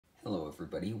Hello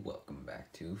everybody, welcome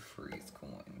back to Freeze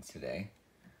Coin. Today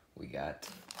we got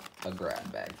a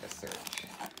grab bag to search.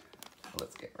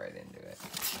 Let's get right into it.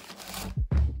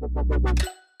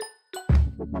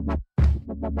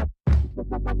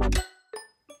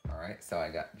 Alright, so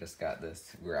I just got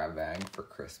this grab bag for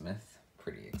Christmas.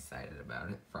 Pretty excited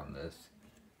about it, from this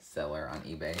seller on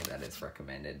eBay that is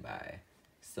recommended by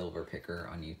Silver Picker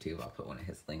on YouTube. I'll put one of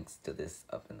his links to this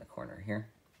up in the corner here.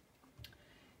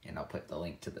 And I'll put the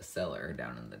link to the seller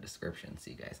down in the description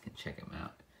so you guys can check him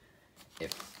out.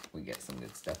 If we get some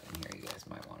good stuff in here, you guys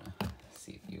might want to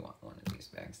see if you want one of these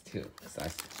bags too, because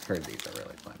I've heard these are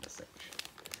really fun to search.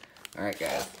 Alright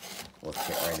guys, let's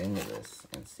get right into this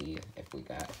and see if we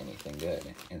got anything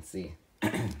good and see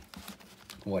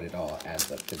what it all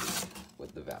adds up to be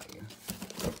with the value.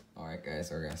 Alright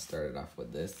guys, we're going to start it off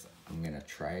with this. I'm going to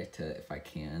try to, if I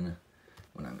can,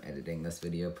 when I'm editing this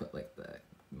video, put like the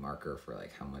marker for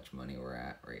like how much money we're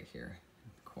at right here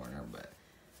in the corner, but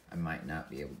I might not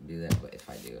be able to do that, but if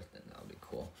I do, then that'll be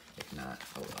cool. If not,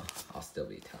 oh well, I'll still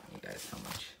be telling you guys how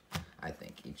much I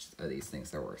think each of these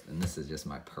things are worth. And this is just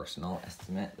my personal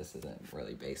estimate. This isn't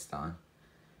really based on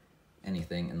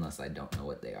anything unless I don't know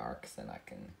what they are, because then I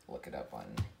can look it up on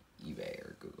eBay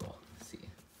or Google, see.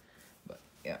 But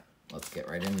yeah, let's get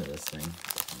right into this thing.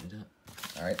 Open it up.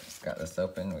 Alright, just got this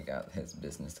open. We got his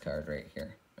business card right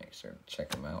here. Make sure to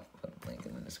check him out. Put a link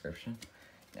in the description.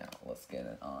 Now, let's get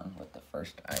it on with the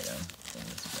first item in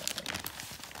this bag.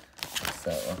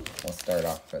 So, we'll start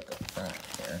off at the front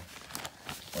here,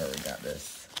 where we got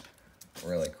this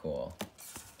really cool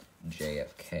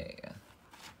JFK,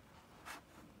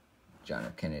 John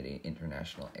F. Kennedy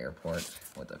International Airport,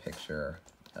 with a picture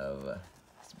of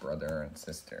his brother and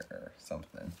sister or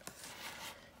something,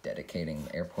 dedicating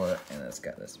the airport, and it's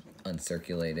got this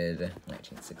uncirculated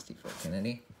 1964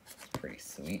 Kennedy. It's pretty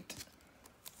sweet.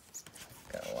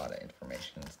 Got a lot of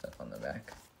information and stuff on the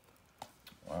back.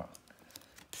 Wow.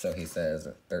 So he says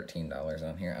 $13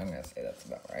 on here. I'm gonna say that's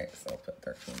about right, so I'll put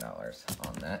 $13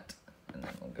 on that, and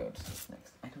then we'll go to this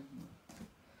next item.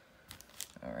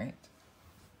 Alright.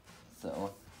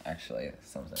 So, actually,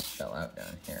 something fell out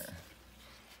down here.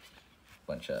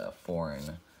 Bunch of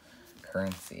foreign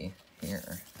currency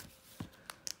here.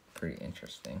 Pretty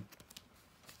interesting.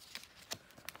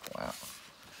 Wow.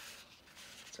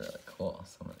 It's really cool,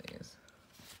 some of these.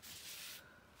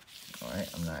 Alright,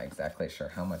 I'm not exactly sure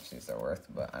how much these are worth,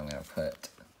 but I'm going to put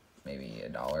maybe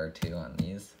 $1 or $2 on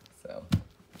these. So,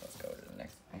 let's go to the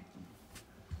next item.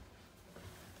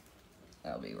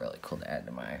 That'll be really cool to add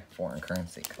to my foreign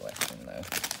currency collection, though.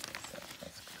 So,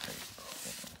 that's pretty cool.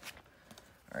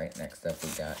 Alright, next up we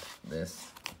got this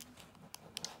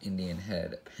Indian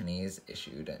head pennies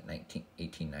issued at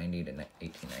 1890 to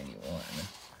 1891.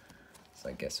 So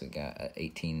I guess we got a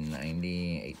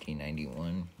 1890,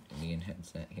 1891 Indian head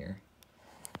cent here.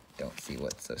 Don't see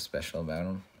what's so special about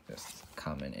them. Just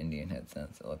common Indian head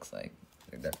cents, it looks like.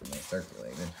 They're definitely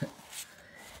circulated.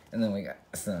 And then we got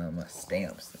some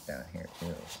stamps down here too,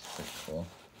 which is pretty cool.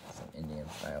 Some Indian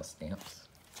style stamps.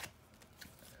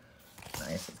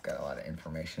 Nice, it's got a lot of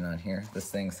information on here. This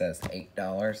thing says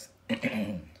 $8.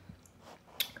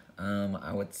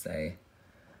 I would say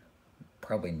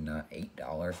probably not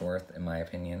 $8 worth, in my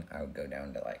opinion. I would go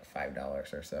down to like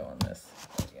 $5 or so on this.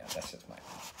 But yeah, that's just my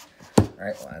opinion.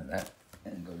 Alright, we'll add that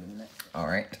and go to the next.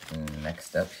 Alright,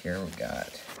 next up here we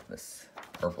got this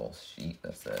purple sheet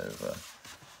that says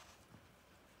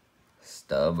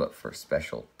stub for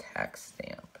special tax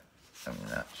stamp. I'm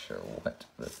not sure what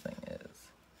this thing is.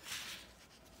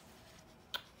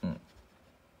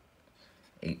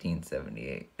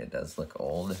 1878. It does look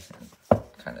old and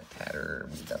kind of tattered or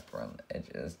beat up around the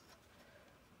edges.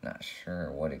 Not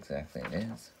sure what exactly it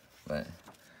is, but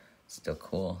still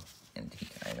cool. Antique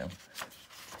item.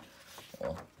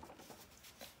 Well,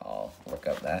 I'll look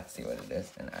up that, see what it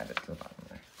is, and add it to the bottom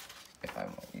there, if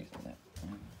I'm using that.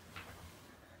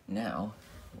 Now,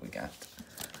 we got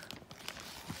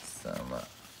some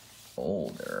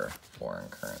older foreign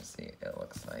currency, it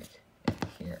looks like, in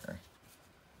here.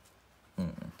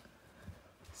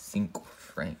 5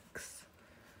 francs.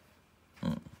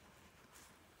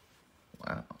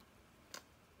 Wow.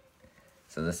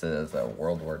 So this is a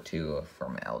World War II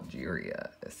from Algeria.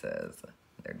 It says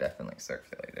they're definitely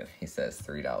circulated. He says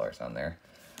 $3 on there.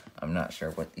 I'm not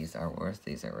sure what these are worth.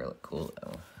 These are really cool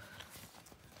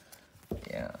though.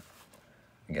 Yeah.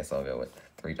 I guess I'll go with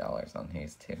 $3 on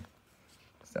these too,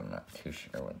 because I'm not too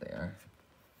sure what they are.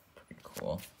 Pretty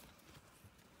cool.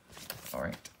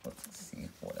 Alright, let's see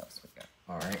what else we got.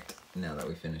 Alright, now that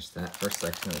we finished that first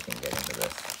section, we can get into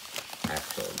this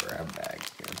actual grab bag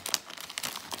here.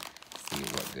 See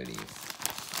what goodies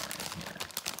are in here.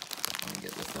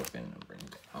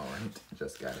 Alright,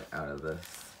 just got it out of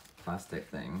this plastic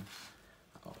thing.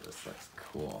 Oh, this looks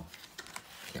cool.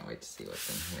 Can't wait to see what's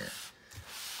in here.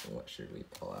 So what should we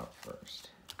pull out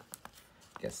first?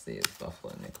 Guess these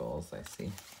buffalo nickels I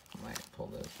see. Might pull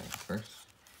those out first.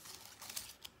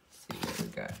 See what we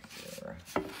got here.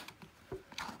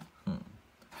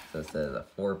 So it says a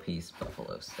 4-piece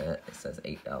buffalo set. It says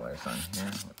 $8 on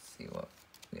here. Let's see what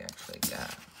we actually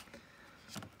got.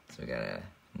 So we got a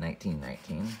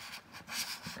 1919.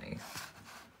 Nice.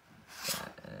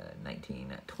 Got a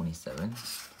 1927.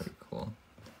 Pretty cool.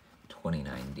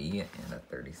 29D and a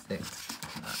 36.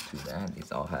 Not too bad.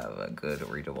 These all have good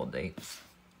readable dates.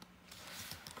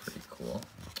 Pretty cool.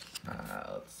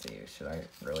 Let's see. Should I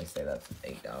really say that's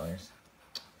 $8?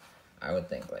 I would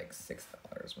think like $6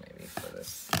 maybe for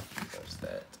this first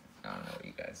set. I don't know what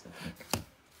you guys would think.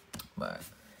 But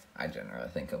I generally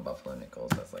think of buffalo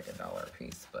nickels as like $1 a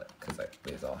piece. But because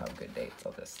these all have good dates,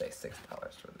 I'll just say $6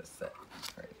 for this set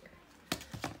right here.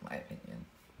 My opinion.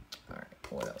 Alright,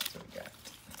 what else do we got?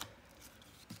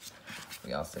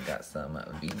 We also got some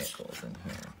V-nickels in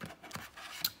here.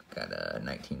 Got a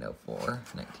 1904,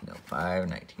 1905,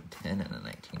 1910, and a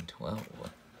 1912.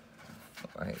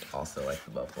 Alright, also like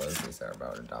the buffaloes, these are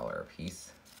about $1 a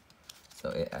piece. So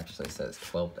it actually says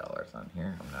 $12 on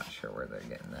here. I'm not sure where they're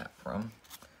getting that from.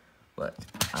 But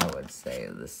I would say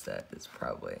this set is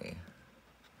probably,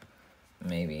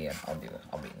 maybe, I'll be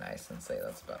nice and say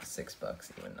that's about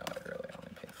 $6, even though I'd really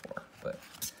only pay $4. But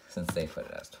since they put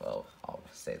it as 12, I'll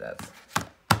say that's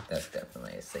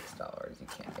definitely $6. You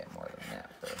can't get more than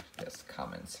that for just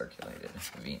common circulated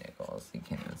V-nickels. You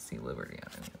can't even see Liberty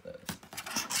on any of those.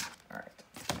 Alright,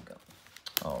 keep going.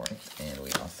 Alright, and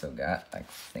we also got, I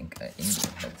think, an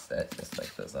Indian headset, just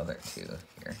like those other two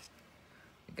here.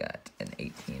 We got an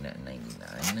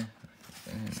 1899,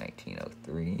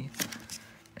 1903,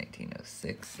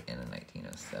 1906, and a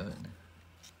 1907.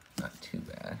 Not too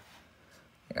bad.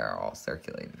 They are all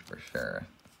circulated for sure.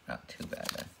 Not too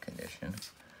bad condition.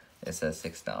 It says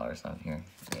 $6 on here.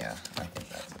 Yeah, I think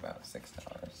that's about $6.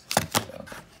 So,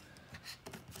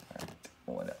 alright,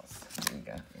 what else do we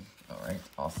got? Alright,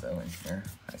 also in here,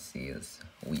 I see this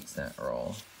wheat cent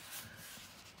roll.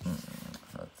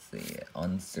 Let's see,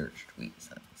 unsearched wheat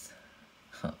cents.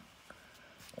 Huh.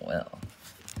 Well,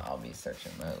 I'll be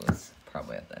searching those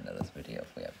probably at the end of this video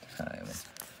if we have time.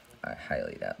 I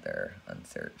highly doubt they're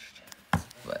unsearched,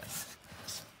 but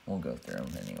we'll go through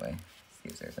them anyway. See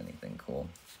if there's anything cool.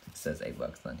 It says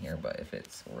 $8 on here, but if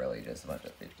it's really just a bunch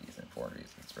of 50s and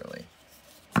 40s, it's really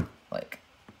like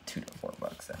 $2 to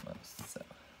 $4 at most. So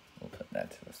we'll put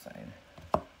that to the side.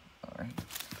 Alright.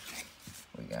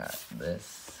 We got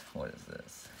this. What is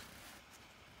this?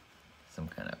 Some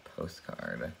kind of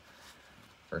postcard.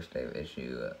 First day of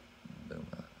issue,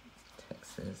 Booma,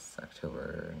 Texas,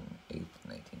 October 8th,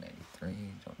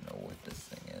 1993. Don't know what this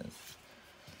thing is.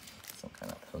 Some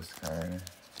kind of postcard.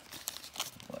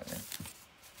 Whatever.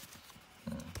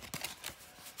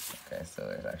 Okay, so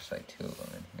there's actually 2 of them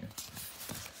in here.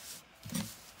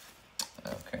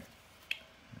 Okay.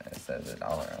 It says $1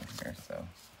 on here, so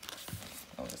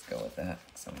I'll just go with that,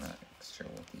 because I'm not sure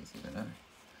what these even are.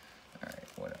 Alright,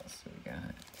 what else do we got?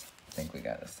 I think we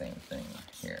got the same thing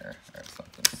here, or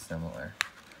something similar.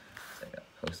 So I got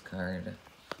postcard,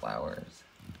 flowers.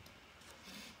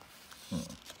 I'm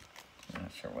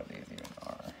not sure what these even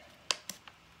are,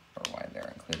 or why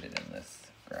they're included in this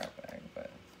grab bag,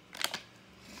 but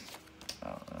I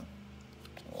don't know.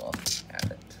 We'll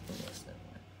add it to the list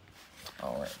anyway.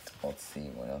 Alright, let's see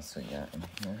what else we got in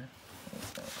here. I'm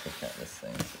just gonna pick out this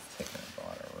thing, it's taking up a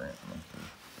lot of room.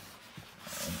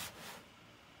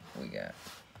 We got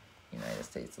United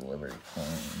States Liberty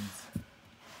coins.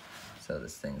 So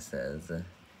this thing says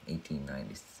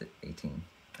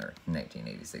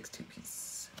 1986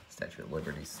 2-piece Statue of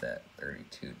Liberty set,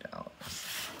 $32.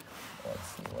 Let's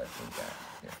see what we got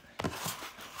here.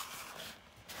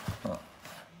 Huh.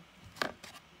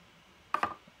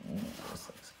 Ooh, this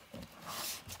looks cool.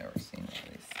 Never seen one of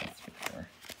these sets before.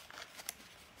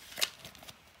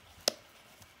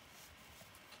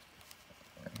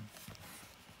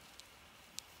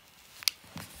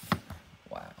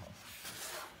 Wow.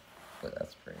 But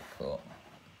that's pretty cool.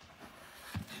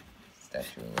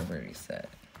 Statue of Liberty set.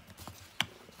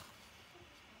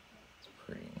 It's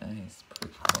pretty nice.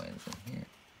 Pretty coins in here.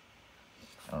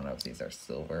 I don't know if these are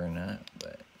silver or not,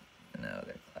 but no,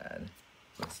 they're clad.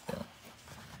 But still,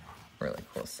 really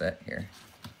cool set here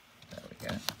that we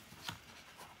got.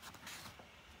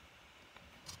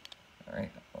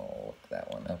 Alright, I'll look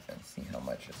that one up and see how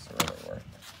much it's really worth.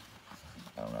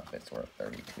 I don't know if it's worth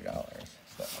 $32, so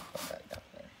I'll put that down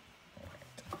there.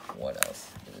 Alright, what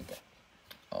else do we got?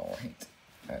 Alright,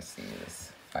 I see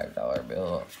this $5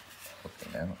 bill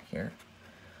poking out here.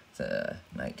 It's a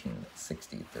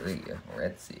 1963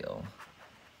 red seal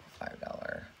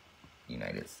 $5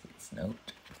 United States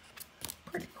note.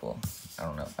 Pretty cool. I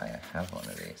don't know if I have one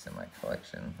of these in my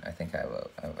collection. I think I have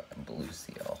a blue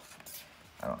seal.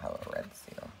 I don't have a red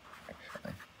seal,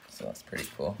 actually. So that's pretty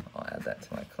cool. I'll add that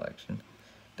to my collection.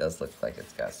 It does look like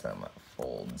it's got some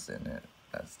folds in it.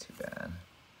 That's too bad.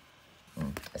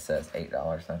 It says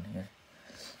 $8 on here.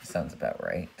 Sounds about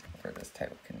right for this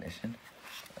type of condition.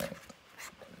 All right,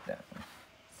 put it down.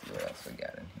 See what else we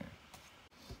got in here.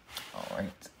 All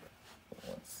right,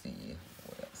 let's see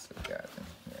what else we got in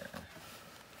here.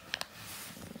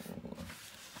 Ooh.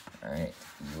 All right,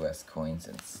 U.S. coins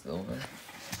and silver,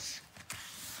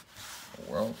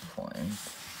 world coins,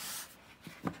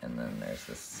 and then there's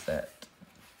this set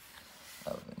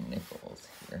of nickels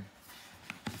here.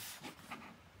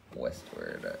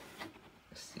 Westward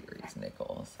series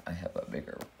nickels. I have a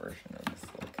bigger version of this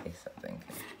little case, I think,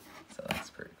 so that's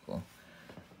pretty cool.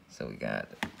 So we got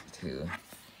two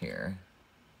here.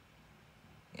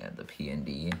 Yeah, the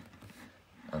P&D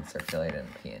uncirculated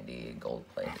and P&D gold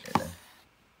plated.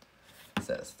 It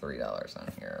says $3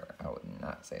 on here. I would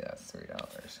not say that's $3.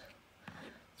 It's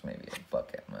maybe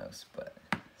 $1 at most, but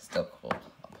still cool.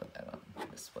 I'll put that on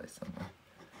display somewhere.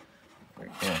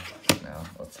 Pretty cool. Now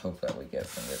let's hope that we get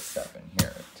some good stuff in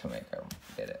here to make our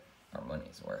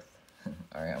money's worth.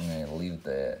 All right, I'm gonna leave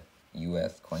the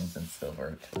U.S. coins and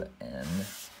silver to the end.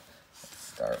 Let's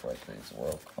start with these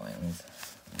world coins.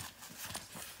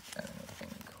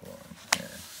 Anything cool in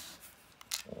here?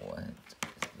 What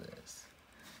is this?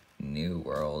 New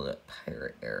World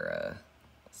Pirate Era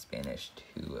Spanish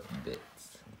 2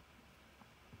 bits.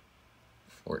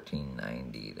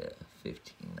 1490 to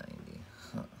 1590.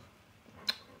 Huh.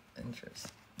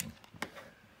 Interesting.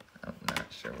 I'm not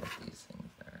sure what these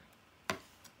things are.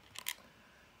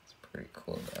 It's pretty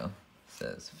cool though. It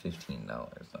says $15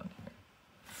 on here.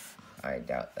 I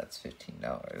doubt that's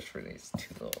 $15 for these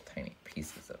two little tiny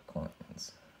pieces of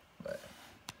coins, but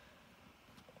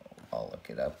I'll look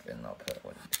it up and I'll put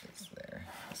what it is there.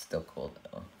 It's still cool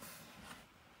though.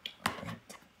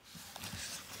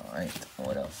 Alright,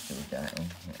 what else do we got in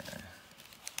here?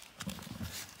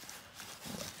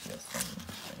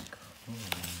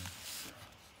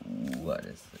 What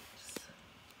is this?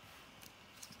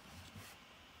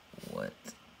 What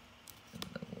in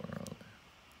the world?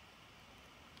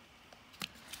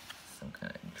 Some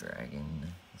kind of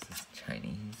dragon. Is this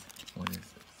Chinese? What is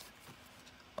this?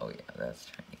 Oh yeah, that's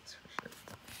Chinese for sure.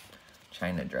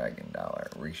 China Dragon dollar,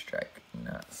 restrike,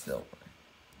 not silver.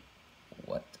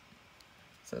 What?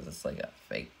 So is this like a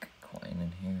fake coin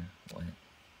in here? What?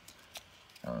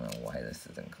 I don't know why this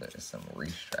is included. Some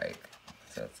restrike.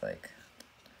 So it's like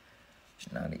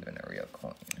not even a real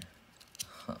coin.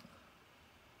 Huh.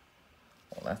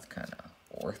 Well, that's kind of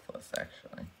worthless,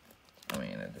 actually. I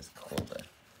mean, it is cool to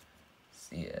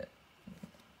see it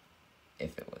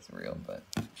if it was real, but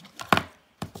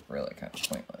really kind of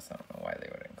pointless. I don't know why they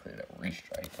would include a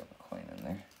restrike of a coin in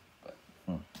there, but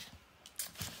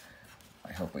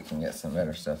I hope we can get some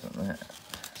better stuff than that.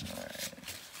 Alright.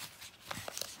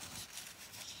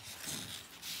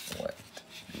 What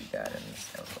do we got in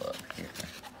this envelope here?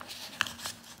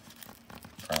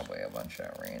 Probably a bunch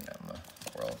of random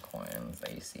world coins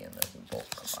that you see in those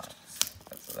bulk lots.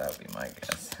 That would be my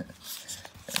guess.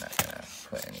 They're not going to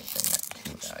put anything that's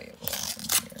too valuable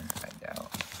in here, I doubt.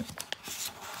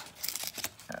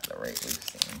 At the rate we've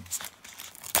seen.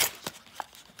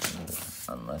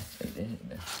 Unless they did.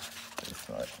 This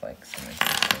looks like some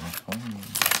interesting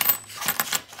coins.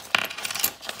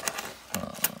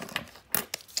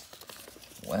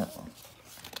 Well,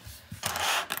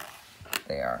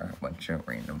 they are a bunch of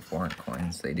random foreign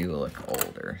coins. They do look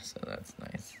older, so that's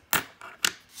nice.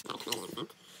 Canadian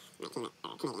nickel,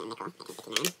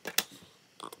 1959.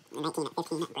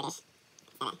 1915 British.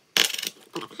 Half penny. Yeah,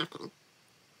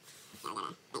 I got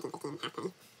a 1915 half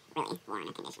penny. Really worn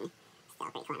out condition.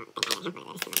 Still pretty cool. I don't think I have one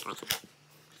of those in my collection.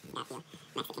 Got a few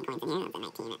Mexican coins in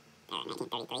here. That's a 1933. Pretty cool. The other,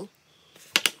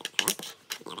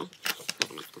 here's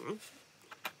a Mexican one. 1970.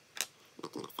 I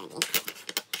think what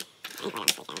else we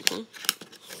got in here?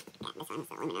 Yeah, this one's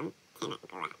aluminum. Came at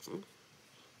garage.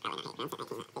 Probably not 8 grams, but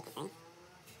 1953.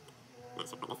 Not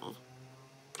sure what this is.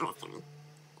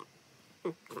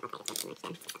 Oh, that's Germany. Yeah. I don't know if I just too much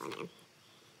there. It's just aluminum.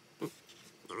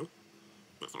 That one.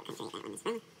 Not sure what country that one is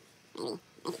from. Maybe Egypt.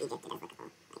 It does look cool.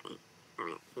 Like that. Or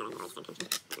another Middle Eastern country.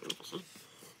 I don't know for sure.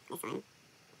 This one.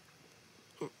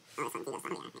 Oh, this one's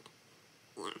Yugoslavia, I think.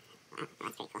 Yeah. Wow,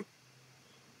 that's pretty cool.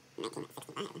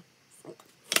 1965. Sweet.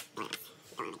 What else?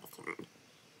 Don't want to make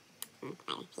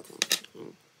this too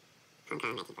long. Fire. PT. Hong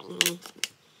Kong, 1949.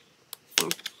 So,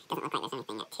 doesn't look like there's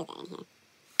anything too good in here.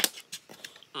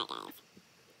 Alright guys,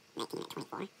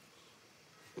 1924.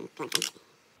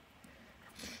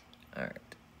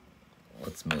 Alright,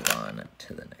 let's move on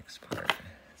to the next part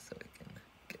so we can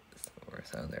get this over.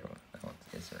 So there, that one's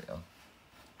Israel.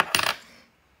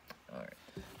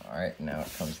 Alright, now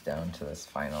it comes down to this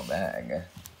final bag.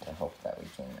 I hope that we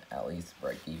can at least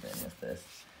break even with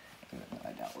this, even though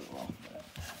I doubt we will, but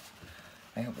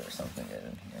I hope there's something good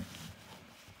in here.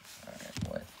 Alright,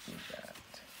 what we got?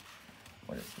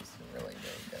 What is this really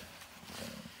big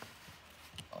thing?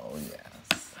 Oh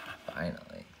yes,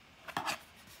 finally.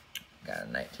 Got a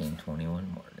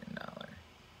 1921 Morgan dollar.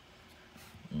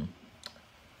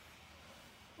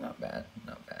 Not bad,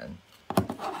 not bad.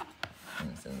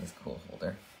 And it's in this cool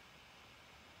holder.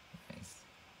 Nice.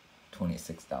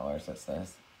 $26 it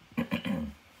says.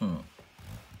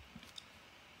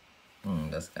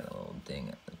 That's got a little ding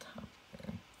at the top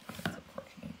there. That's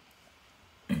unfortunate.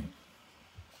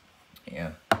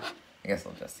 Yeah, I guess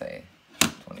I'll just say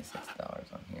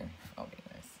 $26 on here. I'll be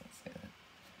nice and say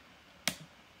that.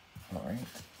 Alright,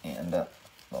 and the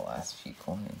last few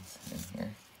coins in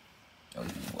here. Oh,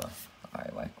 I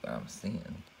like what I'm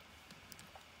seeing.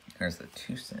 There's a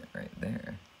 2-cent right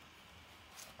there.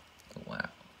 Wow.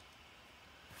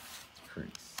 It's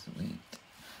pretty sweet.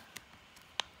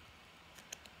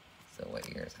 So what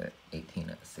year is it?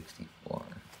 1864.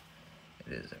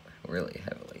 It is really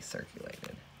heavily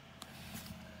circulated.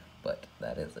 But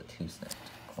that is a 2-cent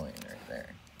coin right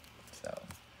there. So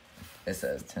it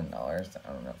says $10. I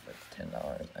don't know if it's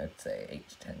 $10. I'd say $8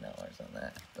 to $10 on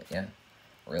that. But yeah,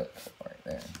 really cool right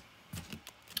there.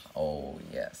 Oh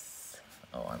yes.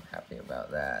 Oh, I'm happy about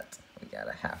that. We got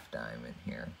a half dime in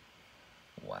here.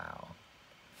 Wow.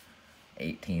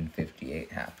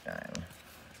 1858 half dime.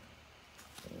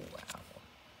 Wow.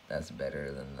 That's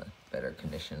better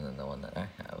condition than the one that I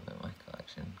have in my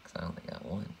collection, because I only got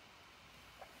one.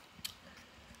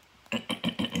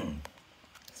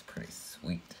 It's pretty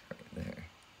sweet right there.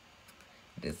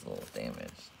 It is a little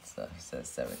damaged. Stuff says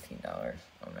 $17.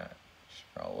 I'm not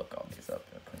sure. I'll look all these up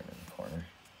and put them in the corner.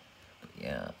 But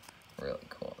yeah, really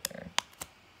cool there.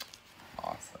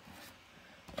 Awesome.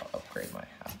 I'll upgrade my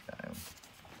half dime.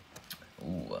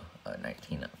 Ooh, a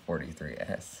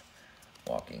 1943S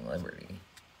Walking Liberty.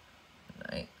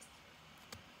 Nice.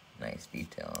 Nice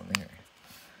detail on there.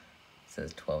 It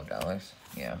says $12.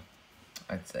 Yeah,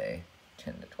 I'd say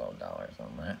 $10 to $12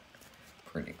 on that.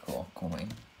 Pretty cool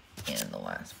coin. And the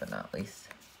last but not least,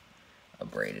 a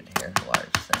braided hair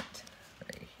large cent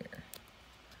right here.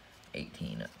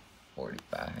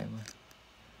 1845.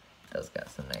 Does got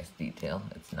some nice detail.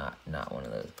 It's not one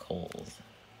of those coals,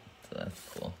 so that's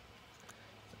cool.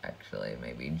 It's actually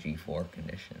maybe G4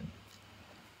 condition,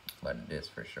 but it is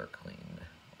for sure cleaned,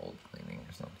 old cleaning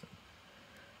or something.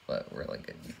 But really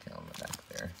good detail on the back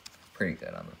there. Pretty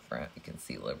good on the front. You can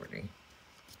see Liberty.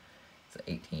 It's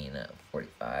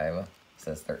 1845. It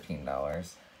says $13. I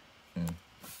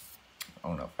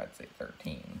don't know if I'd say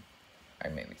 13.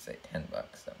 I'd maybe say $10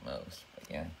 at most. But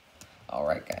yeah.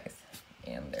 Alright guys.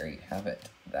 And there you have it.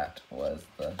 That was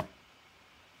the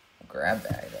grab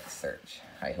bag search.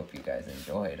 I hope you guys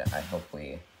enjoyed. I hope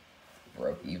we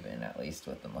broke even at least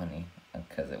with the money,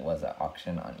 because it was an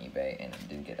auction on eBay and it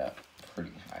did get up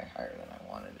pretty high, higher than I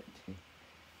wanted it to.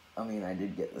 I mean, I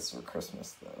did get this for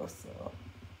Christmas though, so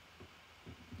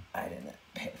I didn't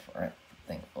pay for it,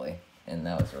 thankfully. And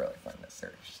that was really fun to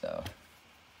search, so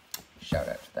shout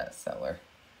out to that seller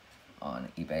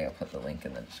on eBay. I'll put the link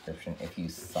in the description. If you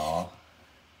saw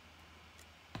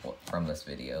from this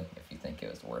video, if you think it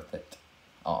was worth it,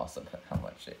 I'll also put how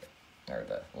much it, or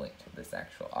the link to this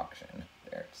actual auction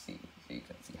there to see, so you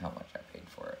can see how much I paid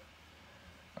for it,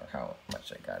 or how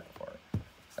much I got it for.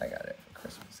 So I got it for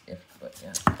Christmas gift, but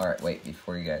yeah. Alright, wait,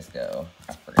 before you guys go,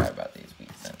 I forgot about these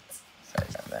wheat cents. Sorry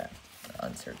about that. The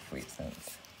unsearched wheat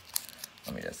cents.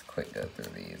 Let me just quick go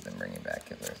through these and bring you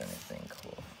back if there's anything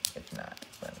cool. If not,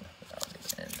 then that'll be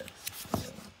the end.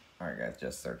 Alright guys,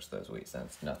 just searched those wheat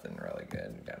cents. Nothing really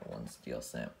good. We got one steel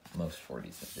cent, most 40s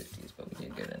and 50s, but we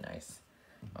did get a nice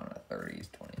on a 30s,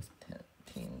 20s,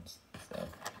 teens. So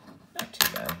not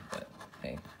too bad, but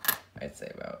hey, I'd say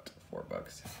about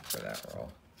 $4 for that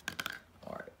roll.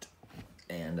 Alright.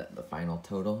 And the final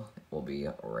total will be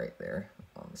right there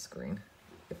on the screen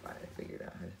if I figured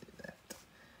out how to do that.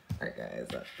 Alright guys,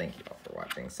 thank you all for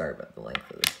watching. Sorry about the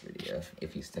length of this video.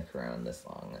 If you stick around this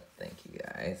long, thank you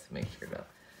guys. Make sure to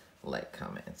like,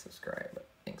 comment, and subscribe.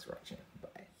 Thanks for watching.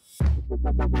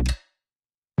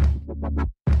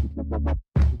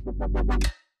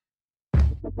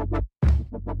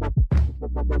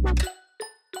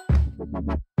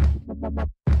 Bye.